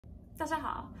大家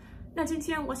好，那今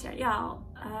天我想要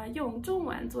用中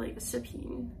文做一个视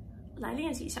频来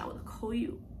练习一下我的口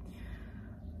语。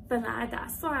本来打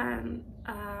算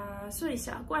说一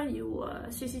下关于我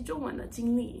学习中文的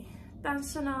经历，但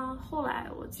是呢，后来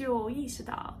我就意识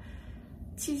到，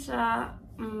其实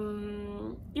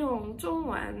用中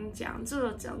文讲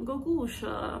这整个故事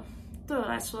对我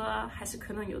来说还是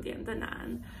可能有点的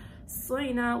难，所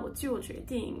以呢，我就决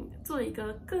定做一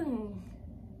个更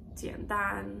简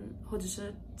单或者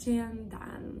是简单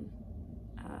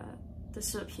的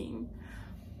视频，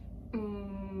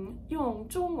用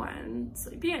中文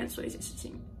随便说一些事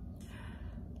情。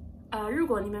如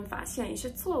果你们发现一些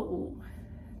错误，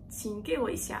请给我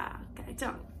一下改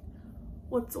正。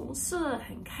我总是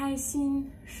很开心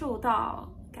受到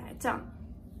改正。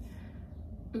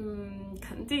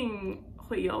肯定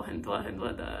会有很多很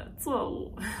多的错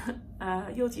误，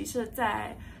尤其是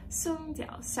在声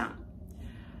调上。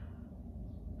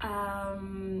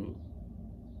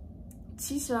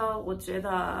其实我觉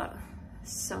得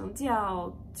声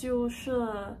调就是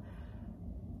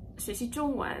学习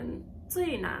中文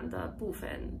最难的部分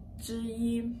之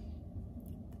一。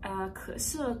可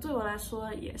是对我来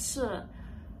说也是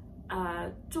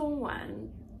中文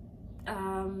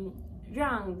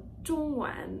让中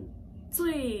文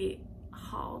最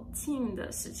好听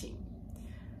的事情。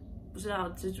不知道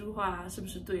这句话是不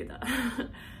是对的？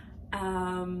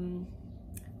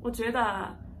我觉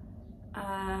得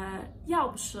要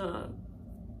不是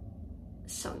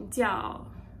声调，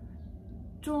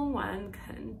中文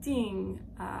肯定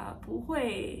不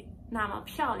会那么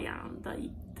漂亮的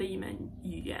一门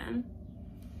语言。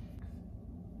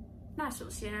那首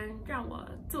先让我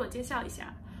自我介绍一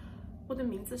下，我的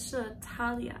名字是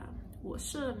Talia， 我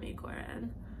是美国人。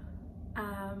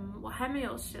我还没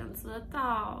有选择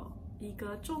到一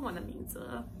个中文的名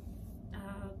字。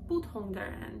不同的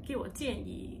人给我建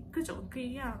议各种各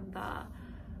样的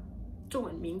中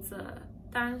文名字，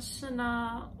但是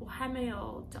呢，我还没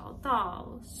有找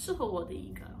到适合我的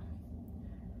一个。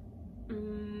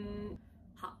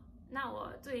好，那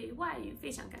我对外语非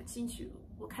常感兴趣。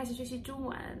我开始学习中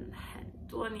文很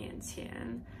多年前，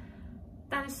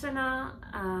但是呢，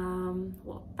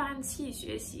我放弃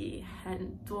学习很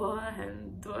多很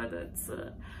多的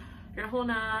字，然后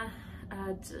呢，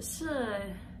只是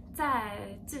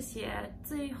在这些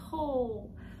最后，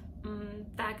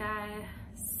大概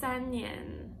3年，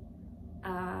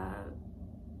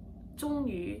终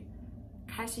于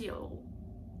开始有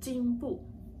进步。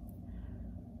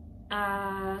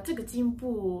这个进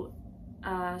步，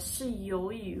是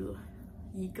由于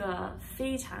一个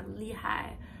非常厉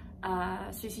害，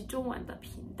学习中文的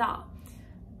频道，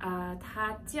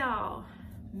它叫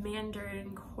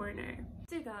Mandarin Corner。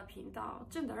这个频道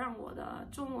真的让我的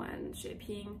中文水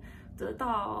平得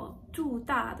到巨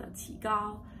大的提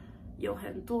高，有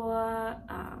很多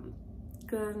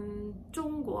跟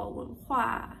中国文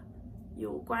化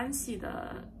有关系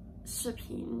的视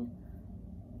频，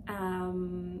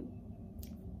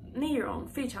内容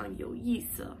非常有意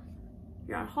思，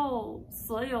然后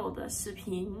所有的视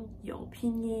频有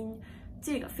拼音，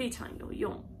这个非常有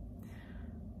用。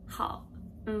好，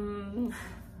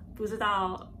不知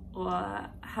道我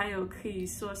还有可以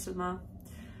说什么，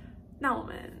那我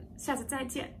们下次再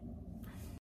见。